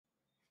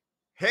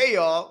Hey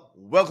y'all,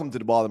 welcome to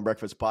the Ball and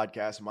Breakfast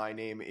Podcast. My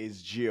name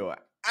is Gio,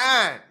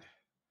 and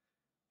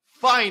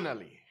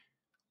finally,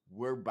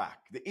 we're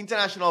back. The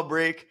international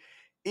break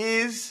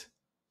is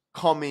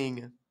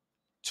coming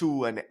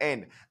to an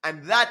end,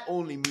 and that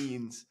only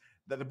means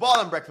that the Ball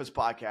and Breakfast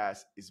Podcast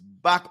is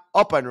back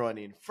up and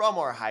running from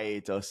our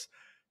hiatus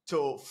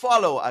to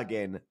follow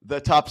again the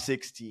top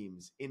six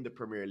teams in the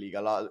Premier League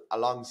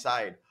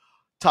alongside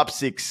top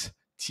six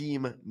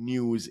team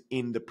news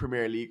in the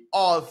Premier League,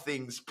 all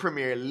things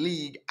Premier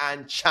League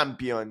and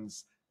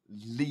Champions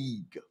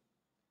League.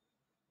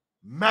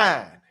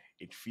 Man,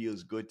 it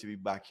feels good to be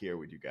back here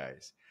with you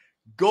guys.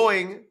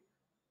 Going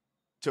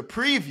to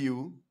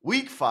preview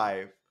week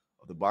 5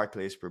 of the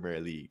Barclays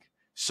Premier League.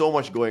 So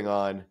much going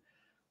on.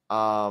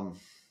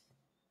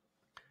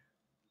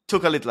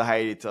 Took a little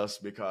hiatus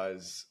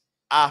because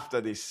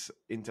after this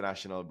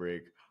international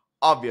break,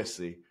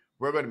 obviously,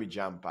 we're going to be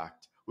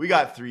jam-packed. We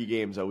got 3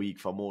 games a week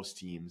for most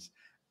teams,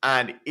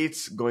 and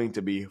it's going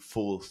to be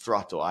full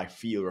throttle. I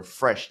feel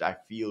refreshed. I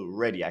feel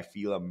ready. I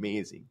feel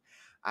amazing.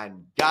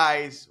 And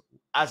guys,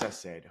 as I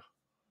said,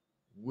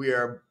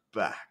 we're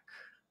back.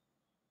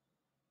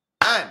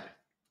 And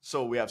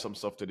so we have some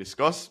stuff to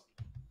discuss.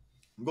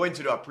 I'm going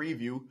to do a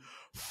preview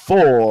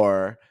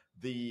for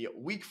the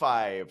Week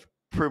 5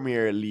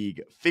 Premier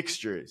League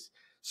fixtures.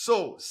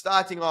 So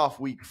starting off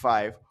Week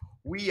 5,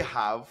 we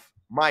have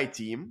my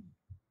team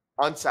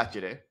on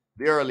Saturday,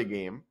 the early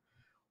game,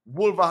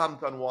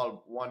 Wolverhampton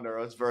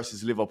Wanderers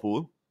versus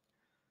Liverpool.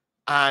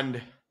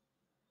 And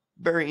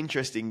very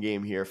interesting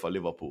game here for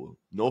Liverpool.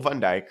 No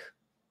Van Dijk.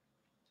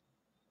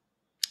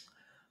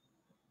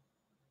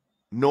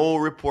 No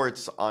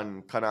reports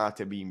on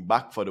Konate being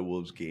back for the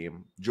Wolves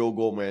game. Joe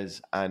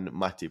Gomez and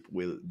Matip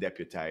will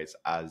deputize,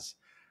 as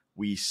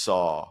we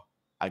saw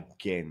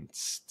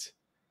against...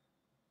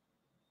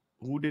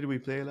 Who did we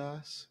play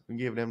last? We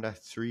gave them that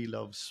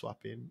 3-love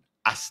swapping.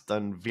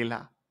 Aston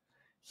Villa.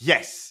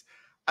 Yes.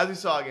 As we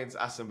saw against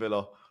Aston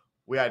Villa,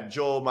 we had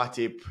Joe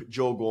Matip,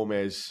 Joe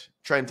Gomez,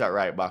 Trent at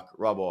right back,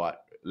 Robbo at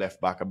left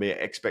back. I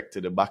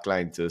expected the back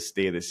line to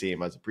stay the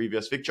same as the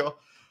previous fixture.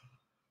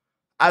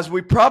 As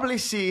we probably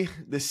see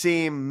the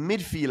same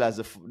midfield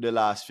as the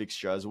last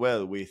fixture as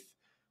well with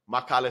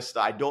McAllister.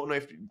 I don't know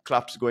if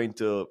Klopp's going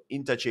to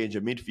interchange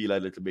the midfield a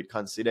little bit,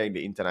 considering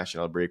the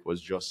international break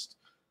was just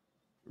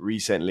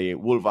recently.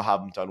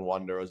 Wolverhampton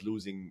Wanderers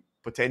losing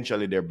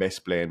potentially their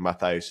best player,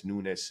 Matheus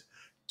Nunes,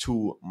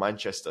 to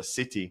Manchester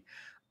City.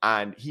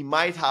 And he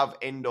might have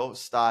Endo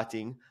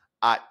starting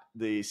at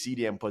the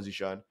CDM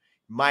position,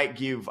 might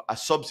give a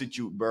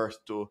substitute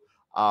berth to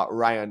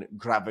Ryan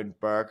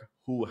Gravenberch,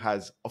 who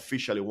has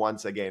officially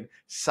once again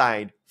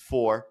signed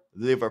for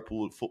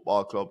Liverpool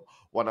Football Club,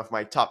 one of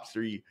my top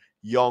 3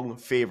 young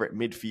favorite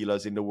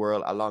midfielders in the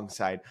world,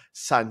 alongside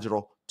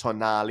Sandro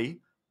Tonali.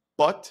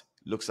 But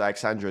looks like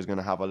Sandro is going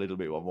to have a little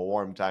bit of a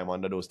warm time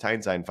under those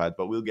Tyneside fans,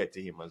 but we'll get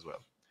to him as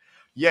well.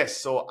 Yes,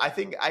 so I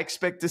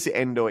expect to see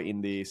Endo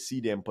in the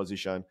CDM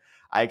position.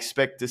 I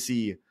expect to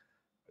see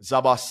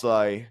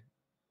Szoboszlai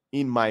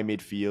in my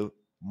midfield.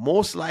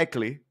 Most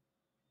likely,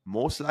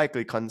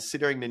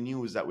 considering the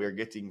news that we're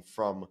getting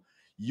from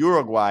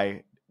Uruguay,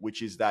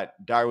 which is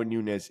that Darwin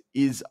Núñez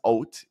is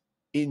out,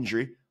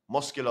 injury,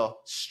 muscular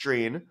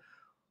strain.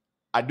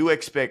 I do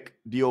expect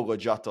Diogo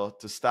Jota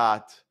to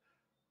start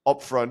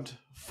up front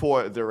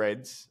for the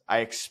Reds. I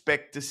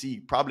expect to see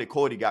probably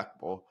Cody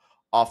Gakpo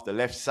off the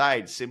left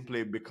side,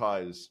 simply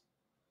because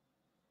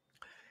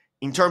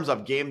in terms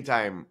of game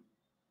time,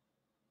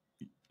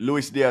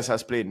 Luis Diaz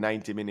has played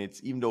 90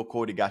 minutes. Even though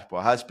Cody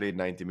Gakpo has played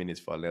 90 minutes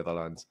for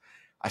Netherlands,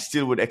 I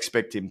still would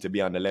expect him to be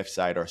on the left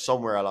side or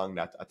somewhere along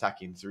that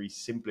attacking 3,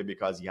 simply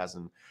because he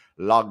hasn't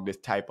logged the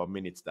type of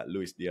minutes that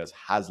Luis Diaz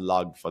has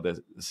logged for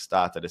the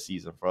start of the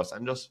season for us,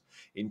 and just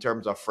in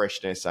terms of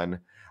freshness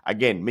and,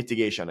 again,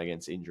 mitigation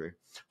against injury.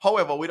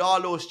 However, with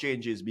all those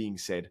changes being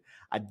said,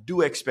 I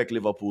do expect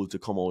Liverpool to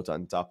come out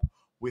on top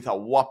with a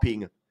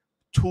whopping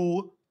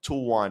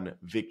 2-1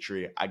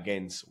 victory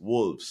against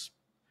Wolves.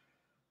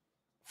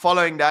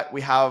 Following that,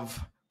 we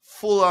have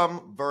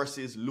Fulham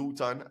versus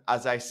Luton.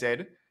 As I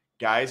said,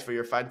 guys, for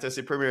your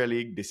fantasy Premier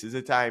League, this is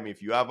the time.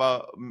 If you have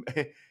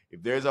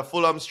if there's a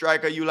Fulham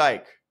striker you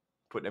like,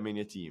 put them in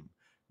your team,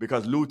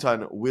 because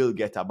Luton will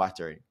get a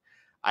battering.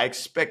 I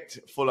expect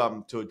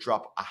Fulham to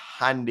drop a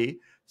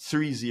handy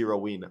 3-0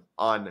 win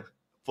on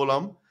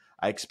Fulham.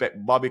 I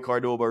expect Bobby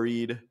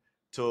Cordoba-Reid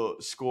to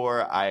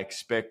score. I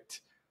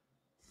expect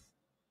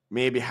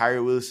maybe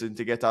Harry Wilson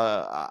to get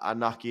a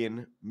knock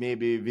in.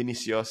 Maybe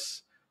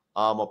Vinicius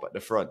up at the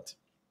front.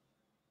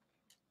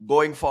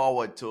 Going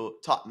forward to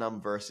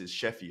Tottenham versus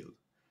Sheffield.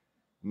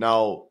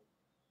 Now,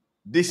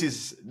 this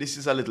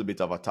is a little bit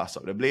of a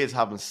toss-up. The Blades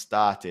haven't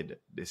started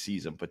the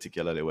season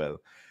particularly well.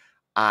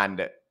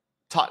 And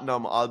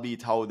Tottenham,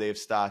 albeit how they've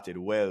started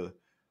well,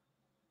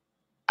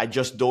 I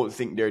just don't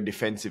think they're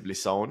defensively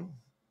sound.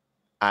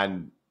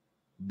 And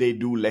they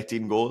do let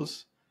in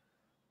goals.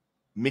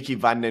 Mickey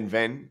van den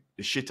Ven,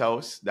 the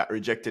shithouse that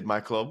rejected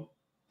my club,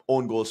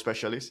 own goal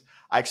specialist.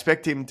 I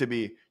expect him to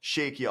be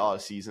shaky all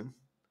season.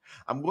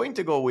 I'm going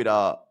to go with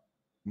a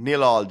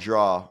 0-0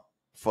 draw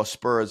for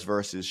Spurs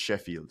versus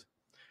Sheffield.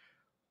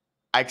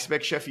 I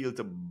expect Sheffield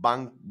to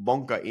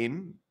bunker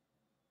in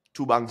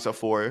 2 banks of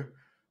 4,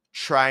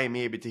 try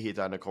maybe to hit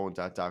on the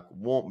counter attack.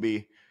 Won't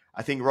be.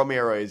 I think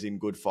Romero is in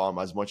good form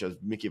as much as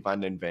Mickey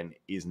van den Ven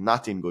is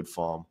not in good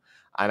form.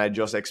 And I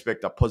just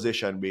expect a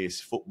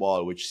possession-based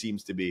football, which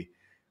seems to be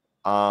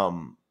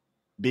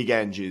Big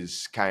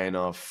Angie's kind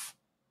of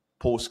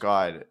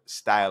postcard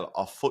style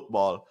of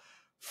football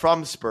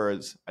from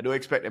Spurs. I don't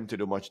expect them to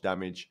do much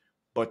damage,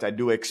 but I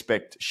do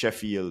expect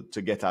Sheffield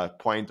to get a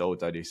point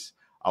out of this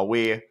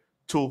away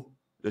to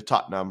the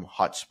Tottenham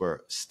Hotspur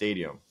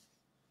Stadium.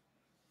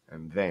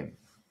 And then,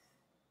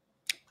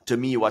 to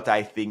me, what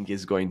I think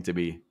is going to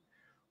be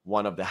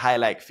one of the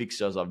highlight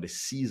fixtures of the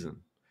season,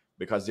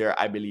 because there,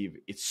 I believe,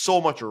 it's so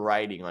much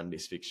riding on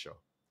this fixture.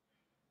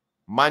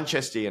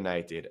 Manchester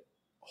United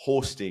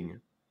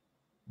hosting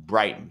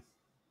Brighton.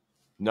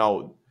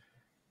 Now,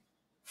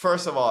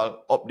 first of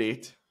all,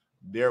 update,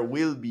 there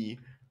will be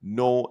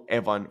no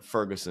Evan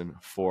Ferguson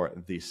for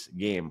this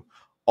game.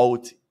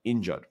 Out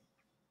injured.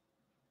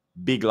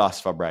 Big loss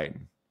for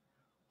Brighton.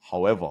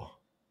 However,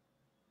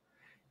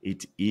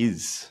 it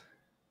is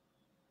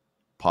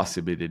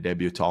possibly the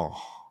debutant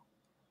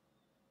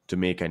to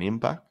make an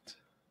impact.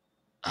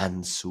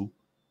 Ansu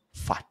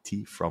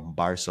Fati from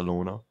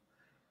Barcelona,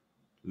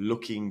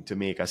 looking to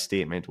make a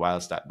statement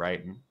whilst at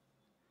Brighton.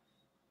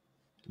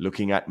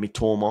 Looking at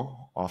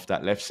Mitoma off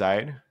that left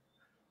side.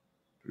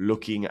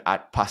 Looking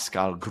at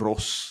Pascal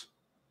Gross.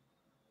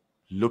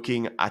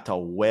 Looking at a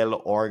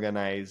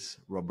well-organized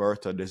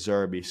Roberto De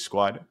Zerbi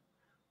squad.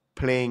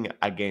 Playing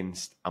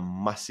against a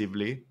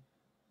massively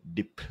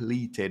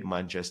depleted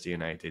Manchester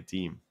United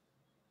team.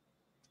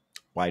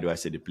 Why do I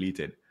say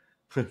depleted?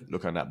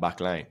 Look on that back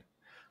line.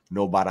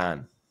 No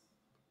Baran.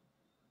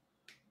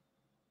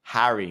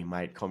 Harry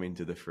might come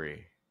into the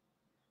fray.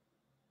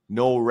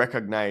 No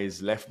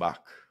recognized left back.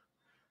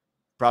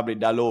 Probably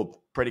Dalot,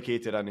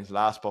 predicated on his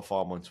last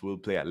performance, will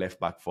play at left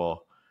back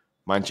for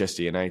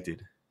Manchester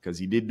United because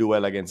he did do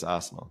well against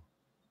Arsenal.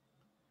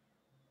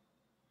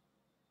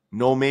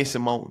 No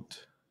Mason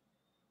Mount.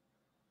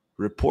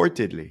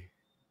 Reportedly,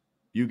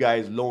 you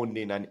guys loaned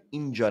in an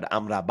injured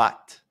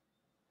Amrabat.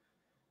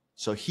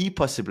 So he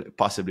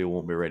possibly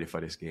won't be ready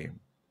for this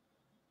game.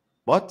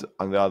 But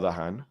on the other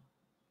hand,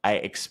 I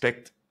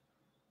expect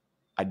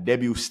a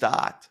debut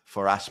start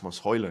for Rasmus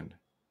Højlund.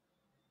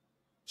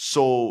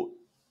 So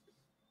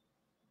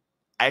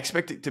I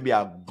expect it to be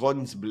a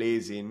guns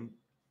blazing,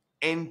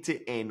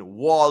 end-to-end,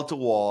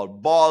 wall-to-wall,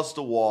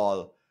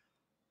 balls-to-wall,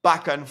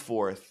 back and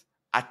forth,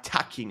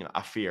 attacking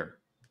affair,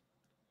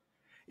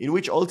 in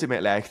which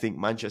ultimately I think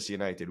Manchester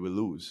United will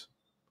lose.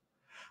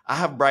 I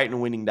have Brighton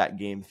winning that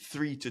game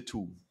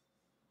 3-2.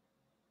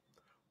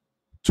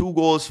 2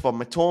 goals for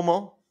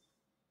Mitoma,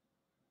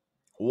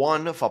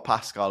 1 for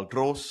Pascal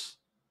Gross.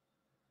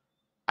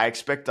 I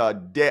expect a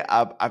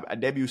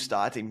debut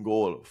starting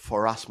goal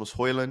for Rasmus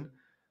Højlund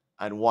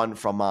and 1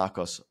 from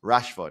Marcus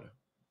Rashford.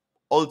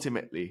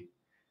 Ultimately,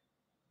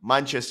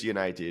 Manchester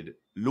United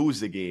lose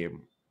the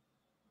game,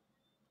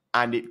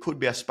 and it could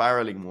be a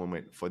spiraling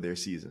moment for their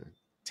season.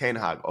 Ten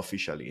Hag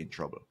officially in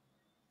trouble.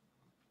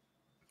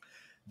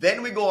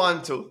 Then we go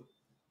on to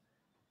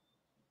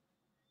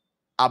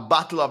a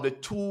battle of the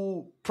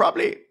 2,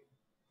 probably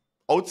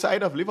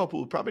outside of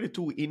Liverpool, probably the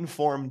 2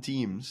 informed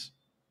teams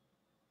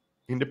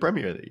in the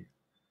Premier League.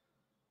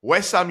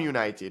 West Ham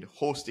United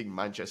hosting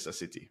Manchester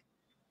City.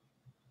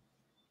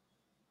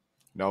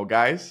 Now,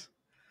 guys,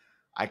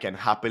 I can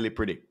happily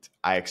predict,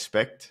 I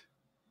expect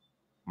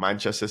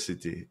Manchester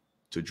City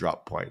to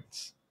drop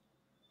points.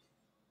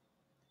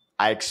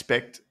 I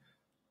expect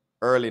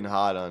Erling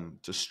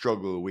Haaland to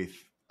struggle with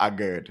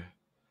Agard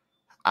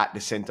at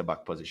the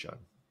centre-back position.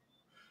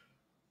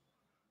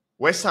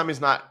 West Ham is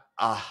not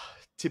a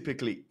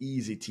typically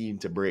easy team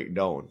to break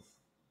down.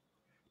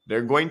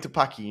 They're going to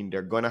pack in.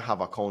 They're going to have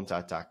a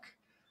counter-attack.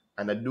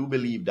 And I do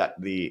believe that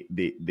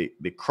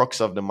the crux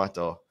of the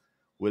matter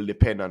will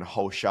depend on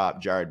how sharp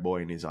Jared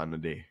Bowen is on the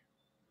day.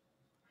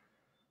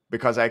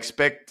 Because I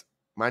expect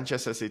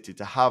Manchester City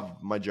to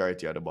have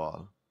majority of the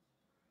ball.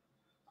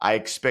 I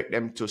expect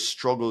them to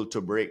struggle to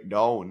break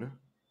down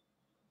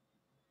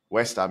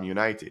West Ham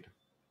United.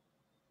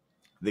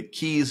 The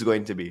key is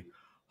going to be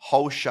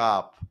how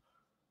sharp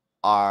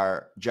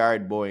are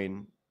Jared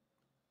Bowen,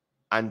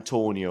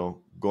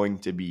 Antonio going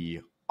to be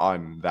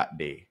on that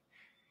day.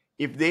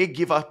 If they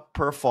give a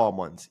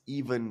performance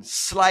even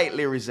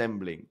slightly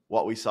resembling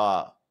what we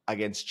saw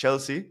against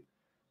Chelsea,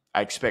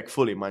 I expect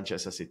fully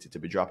Manchester City to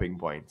be dropping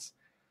points.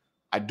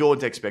 I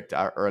don't expect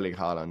an Erling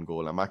Haaland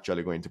goal. I'm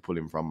actually going to pull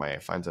him from my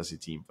fantasy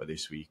team for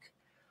this week.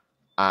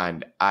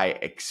 And I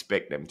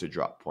expect them to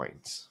drop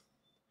points.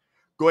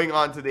 Going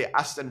on to the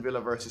Aston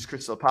Villa versus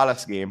Crystal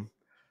Palace game,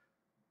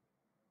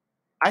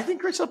 I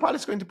think Crystal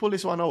Palace is going to pull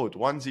this one out,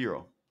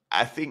 1-0.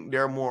 I think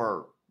they're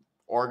more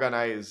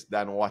organized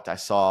than what I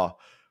saw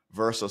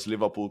versus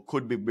Liverpool.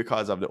 Could be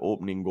because of the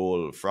opening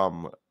goal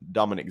from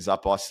Dominic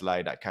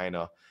Szoboszlai that kind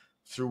of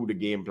threw the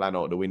game plan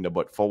out the window.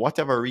 But for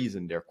whatever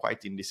reason, they're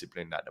quite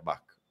indisciplined at the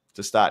back.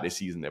 to start the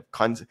season.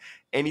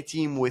 Any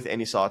team with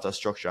any sort of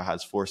structure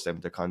has forced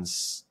them to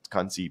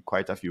concede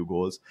quite a few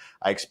goals.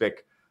 I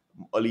expect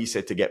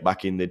Olise to get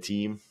back in the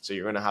team. So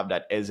you're going to have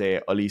that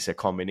Eze-Olise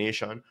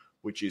combination,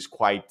 which is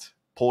quite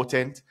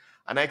potent.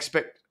 And I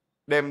expect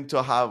them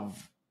to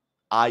have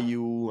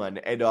Ayu and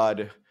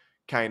Edard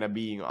kind of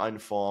being on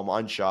form,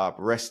 on sharp,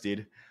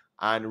 rested,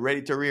 and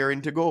ready to rear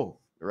into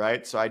goal,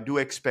 right? So I do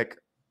expect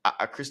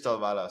a Crystal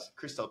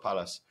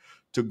Palace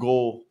to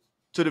go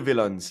to the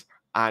Villains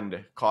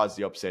and cause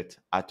the upset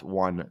at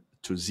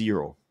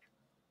 1-0.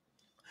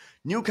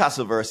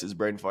 Newcastle versus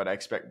Brentford, I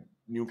expect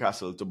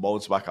Newcastle to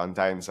bounce back on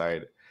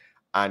Tyneside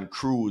and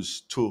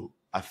cruise to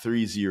a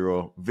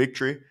 3-0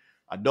 victory,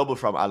 a double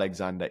from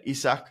Alexander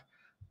Isak,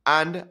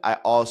 and I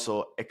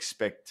also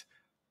expect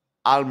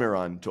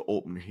Almiron to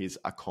open his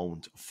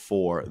account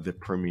for the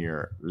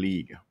Premier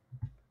League.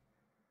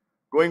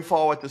 Going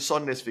forward to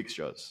Sunday's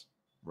fixtures,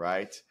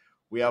 right?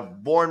 We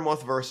have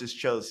Bournemouth versus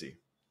Chelsea.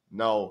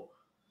 Now,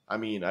 I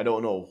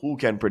don't know who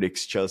can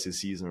predict Chelsea's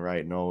season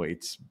right now.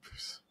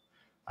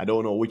 I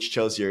don't know which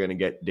Chelsea you're going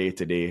to get day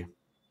to day.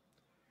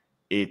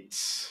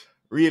 It's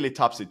really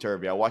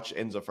topsy-turvy. I watched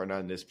Enzo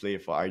Fernandez play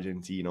for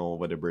Argentina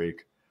over the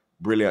break.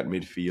 Brilliant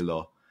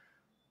midfielder.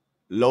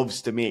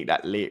 Loves to make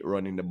that late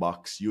run in the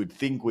box. You'd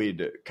think with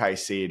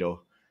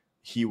Caicedo,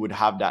 he would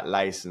have that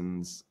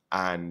license.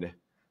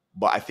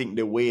 But I think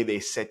the way they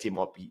set him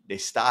up, they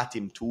start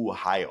him too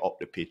high up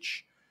the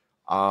pitch.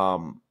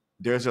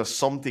 There's just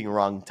something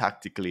wrong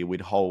tactically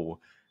with how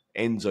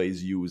Enzo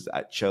is used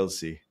at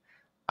Chelsea.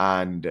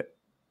 And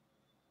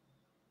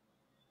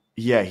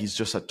yeah, he's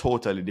just a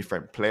totally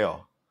different player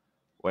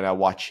when I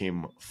watch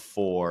him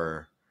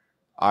for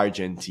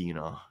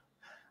Argentina.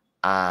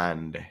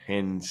 And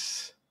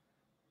hence,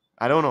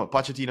 I don't know,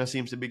 Pochettino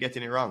seems to be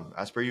getting it wrong,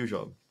 as per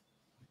usual.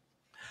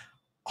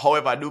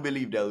 However, I do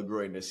believe they'll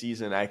grow in the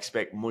season. I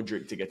expect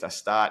Mudryk to get a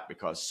start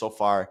because so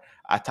far,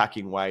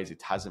 attacking-wise,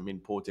 it hasn't been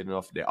potent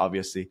enough. They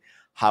obviously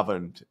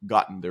haven't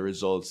gotten the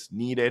results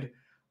needed.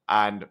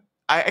 And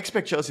I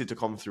expect Chelsea to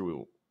come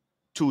through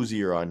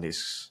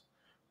 2-0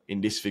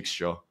 in this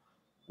fixture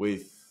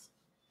with,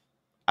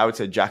 I would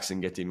say,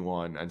 Jackson getting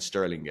one and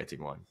Sterling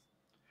getting one.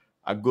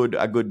 A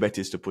good bet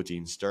is to put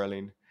in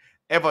Sterling.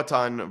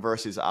 Everton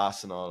versus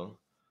Arsenal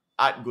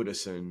at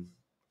Goodison.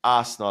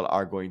 Arsenal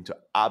are going to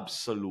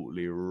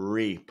absolutely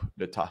rape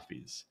the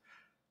Toffees.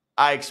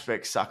 I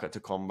expect Saka to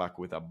come back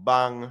with a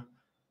bang.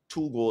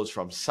 2 goals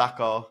from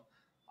Saka.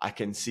 I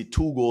can see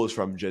 2 goals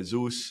from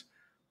Jesus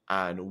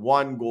and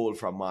 1 goal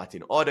from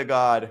Martin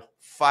Odegaard.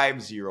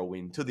 5-0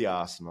 win to the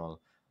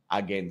Arsenal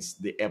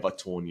against the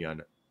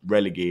Evertonian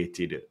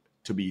relegated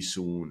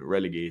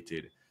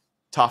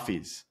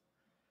Toffees.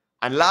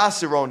 And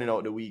lastly, rounding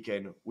out the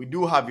weekend, we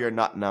do have your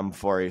Nottingham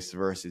Forest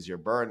versus your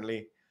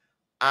Burnley.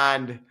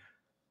 And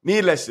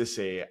needless to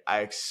say, I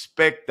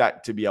expect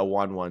that to be a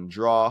 1-1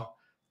 draw.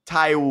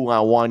 Taiwo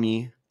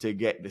Awani to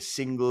get the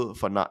single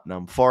for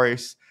Nottingham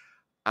Forest.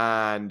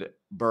 And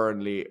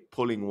Burnley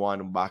pulling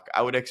one back.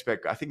 I would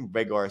expect, I think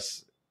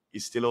Vegas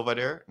is still over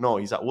there. No,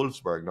 he's at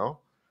Wolfsburg, no?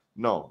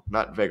 No,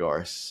 not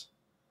Vegas.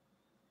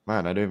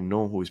 Man, I don't even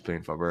know who's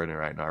playing for Burnley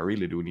right now. I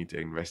really do need to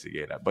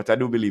investigate that. But I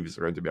do believe it's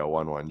going to be a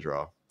 1-1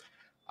 draw.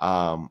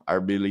 I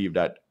believe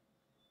that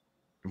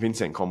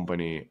Vincent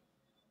Kompany,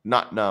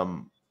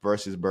 Nottingham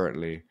versus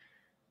Burnley,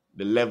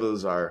 the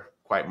levels are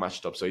quite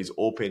matched up. So his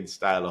open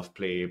style of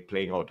play,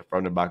 playing out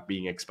from the back,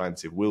 being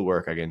expansive, will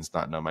work against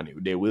Nottingham,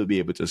 and they will be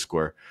able to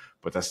score.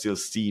 But I still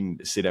see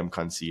them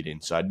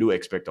conceding. So I do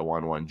expect a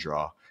 1-1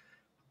 draw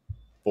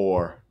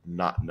for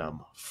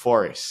Nottingham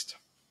Forest.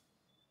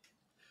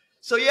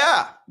 So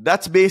yeah,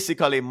 that's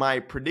basically my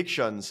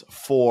predictions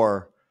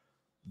for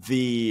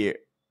the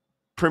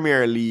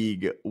Premier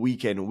League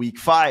weekend, week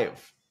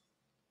 5.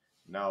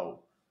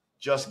 Now,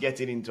 just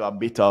getting into a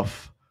bit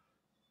of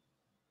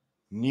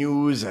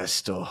news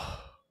as to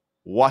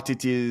what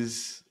it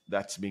is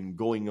that's been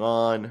going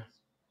on.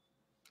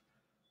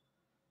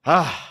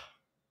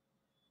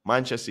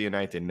 Manchester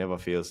United never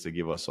fails to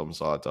give us some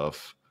sort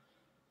of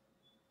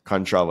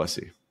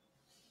controversy.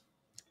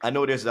 I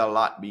know there's a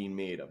lot being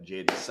made of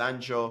Jadon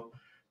Sancho,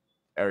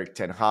 Eric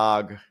Ten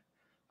Hag.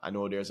 I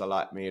know there's a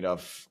lot made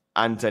of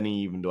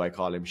Antony, even though I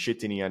call him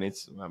Shitiny,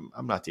 and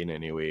I'm not in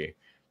any way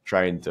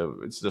trying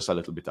to, it's just a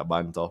little bit of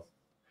banter.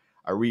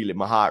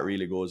 My heart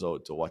really goes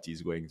out to what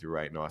he's going through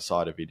right now. I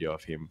saw the video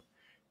of him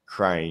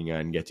crying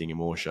and getting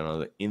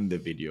emotional in the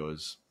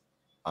videos.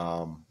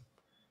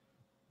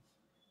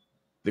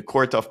 The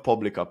court of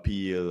public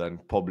appeal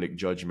and public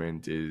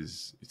judgment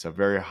it's a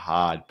very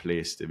hard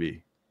place to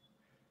be.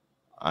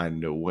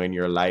 And when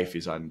your life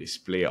is on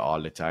display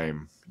all the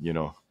time,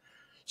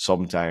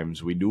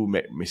 sometimes we do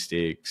make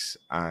mistakes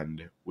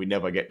and we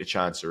never get the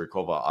chance to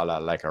recover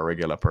like a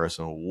regular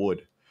person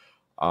would.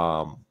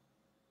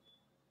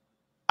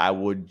 I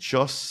would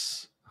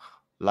just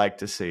like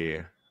to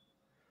say,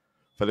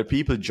 for the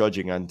people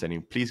judging Antony,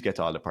 please get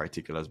all the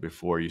particulars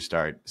before you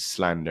start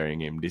slandering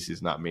him. This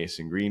is not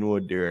Mason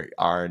Greenwood. There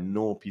are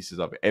no pieces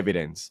of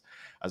evidence.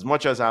 As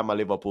much as I'm a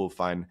Liverpool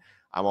fan,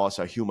 I'm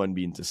also a human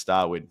being to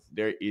start with.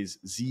 There is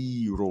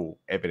zero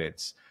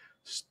evidence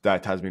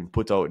that has been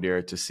put out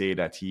there to say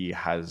that he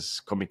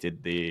has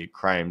committed the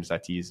crimes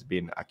that he's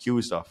been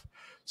accused of.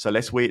 So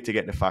let's wait to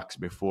get the facts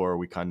before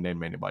we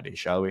condemn anybody,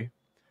 shall we?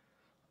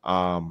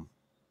 But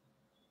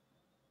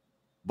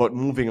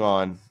moving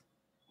on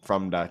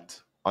from that,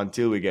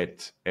 until we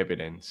get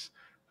evidence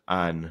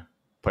and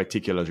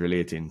particulars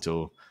relating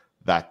to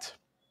that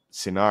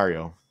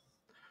scenario,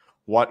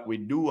 what we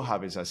do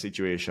have is a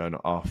situation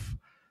of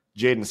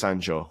Jadon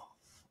Sancho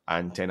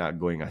and Ten Hag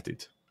going at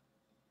it.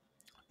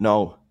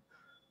 Now,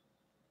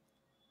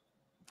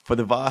 for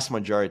the vast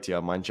majority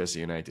of Manchester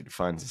United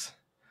fans,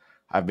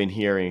 I've been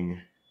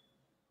hearing,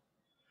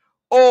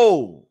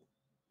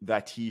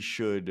 that he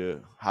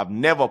should have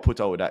never put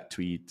out that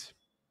tweet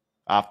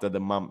after the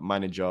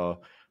manager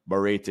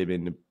berated him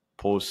in the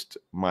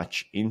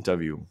post-match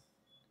interview.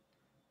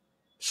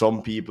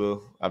 Some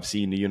people, I've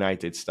seen the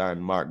United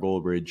stand, Mark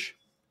Goldbridge,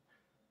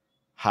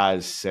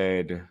 has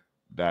said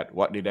that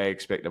what did I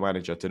expect the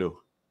manager to do?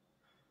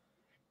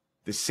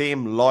 The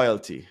same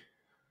loyalty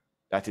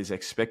that is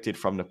expected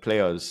from the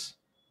players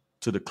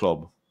to the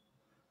club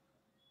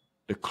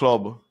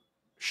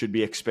should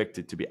be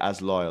expected to be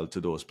as loyal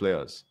to those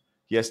players.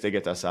 Yes, they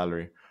get a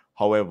salary.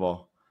 However,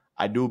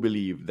 I do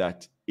believe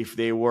that if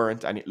they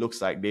weren't, and it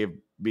looks like they've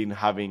been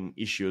having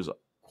issues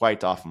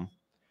quite often,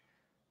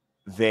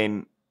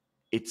 then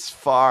it's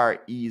far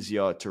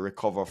easier to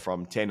recover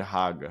from Ten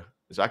Hag.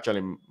 It's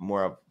actually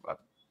more of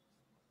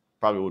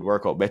probably would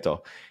work out better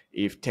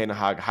if Ten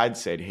Hag had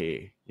said,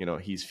 hey,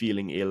 he's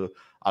feeling ill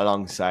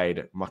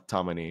alongside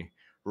McTominay,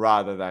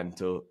 rather than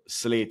to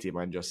slate him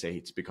and just say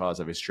it's because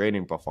of his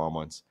training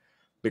performance.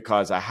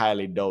 Because I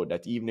highly doubt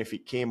that even if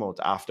it came out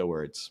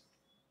afterwards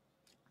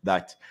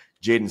that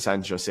Jadon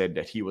Sancho said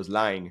that he was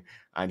lying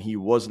and he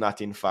was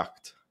not in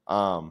fact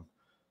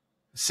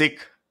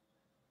sick,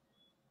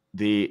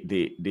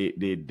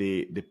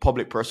 the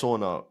public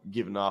persona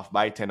given off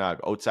by Ten Hag,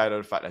 outside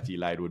of the fact that he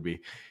lied, would be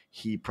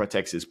he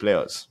protects his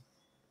players.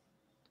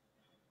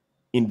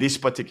 In this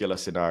particular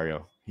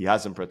scenario, he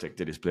hasn't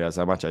protected his players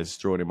as much as he's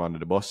thrown him under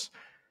the bus.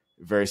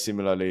 Very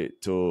similarly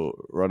to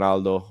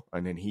Ronaldo,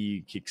 and then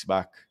he kicks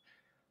back.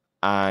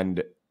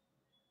 And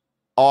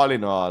all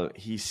in all,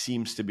 he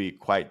seems to be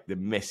quite the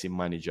messy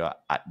manager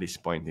at this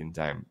point in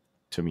time,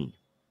 to me.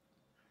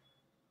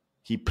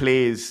 He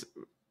plays,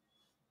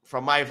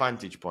 from my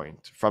vantage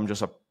point, from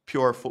just a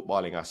pure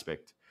footballing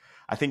aspect,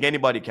 I think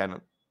anybody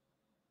can,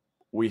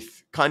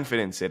 with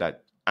confidence, say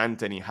that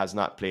Antony has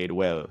not played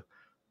well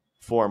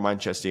for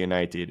Manchester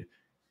United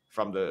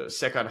from the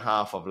second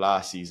half of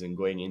last season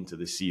going into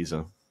the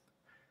season.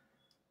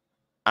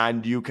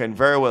 And you can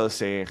very well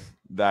say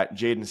that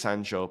Jadon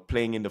Sancho,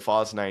 playing in the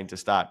false nine to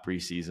start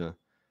preseason,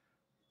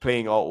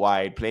 playing out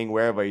wide, playing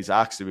wherever he's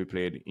asked to be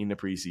played in the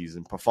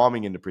preseason,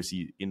 performing in the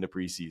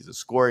preseason,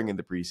 scoring in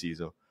the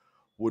preseason,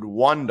 would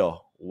wonder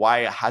why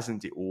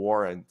hasn't it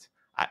warrant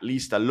at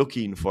least a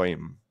looking for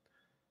him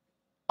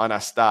on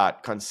a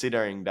start,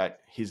 considering that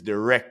his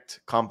direct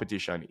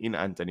competition in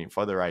Antony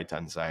for the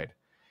right-hand side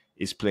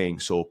is playing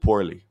so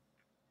poorly.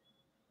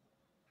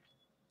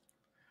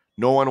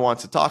 No one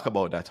wants to talk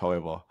about that,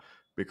 however,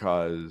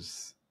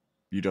 because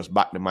you just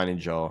back the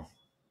manager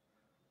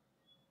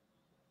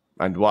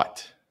and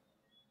what?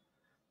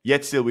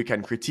 Yet still we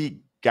can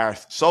critique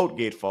Gareth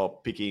Southgate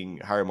for picking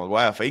Harry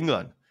Maguire for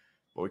England,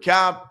 but we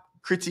can't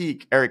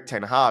critique Erik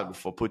Ten Hag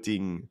for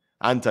putting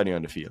Antony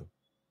on the field.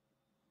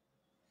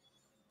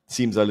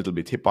 Seems a little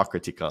bit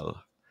hypocritical.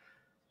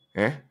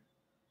 A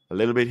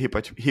little bit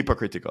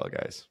hypocritical,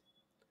 guys.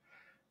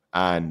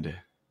 And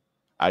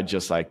I'd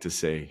just like to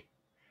say,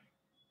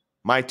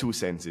 my 2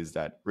 cents is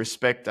that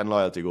respect and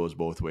loyalty goes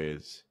both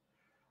ways.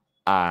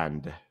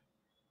 And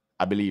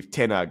I believe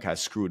Ten Hag has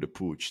screwed the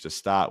pooch to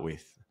start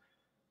with.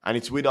 And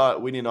it's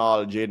within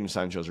all Jadon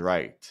Sancho's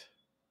right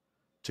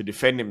to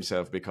defend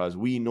himself, because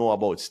we know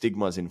about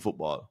stigmas in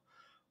football.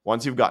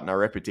 Once you've gotten a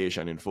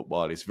reputation in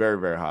football, it's very,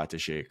 very hard to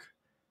shake.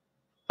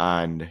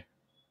 And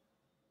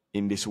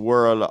in this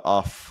world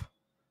of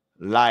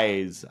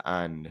lies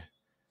and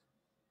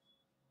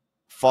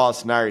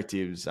false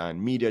narratives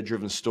and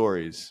media-driven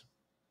stories,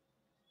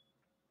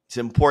 it's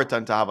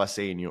important to have a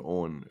say in your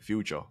own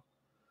future.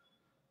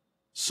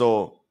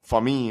 So, for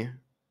me,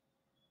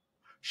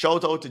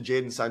 shout out to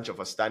Jadon Sancho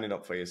for standing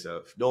up for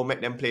yourself. Don't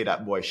make them play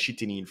that boy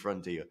shitting in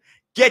front of you.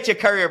 Get your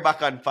career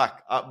back on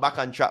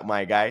track,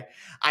 my guy.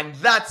 And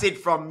that's it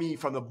from me,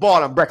 from the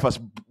Ball and Breakfast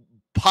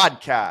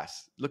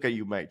podcast. Look at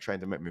you, mate,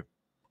 trying to make me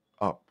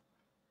up.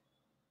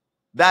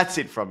 That's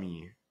it from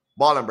me.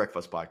 Ball and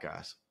Breakfast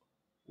podcast.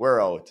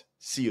 We're out.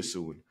 See you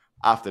soon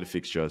after the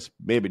fixtures,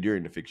 maybe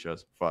during the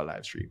fixtures for a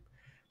live stream.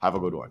 Have a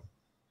good one.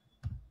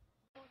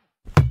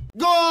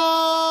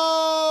 Goal!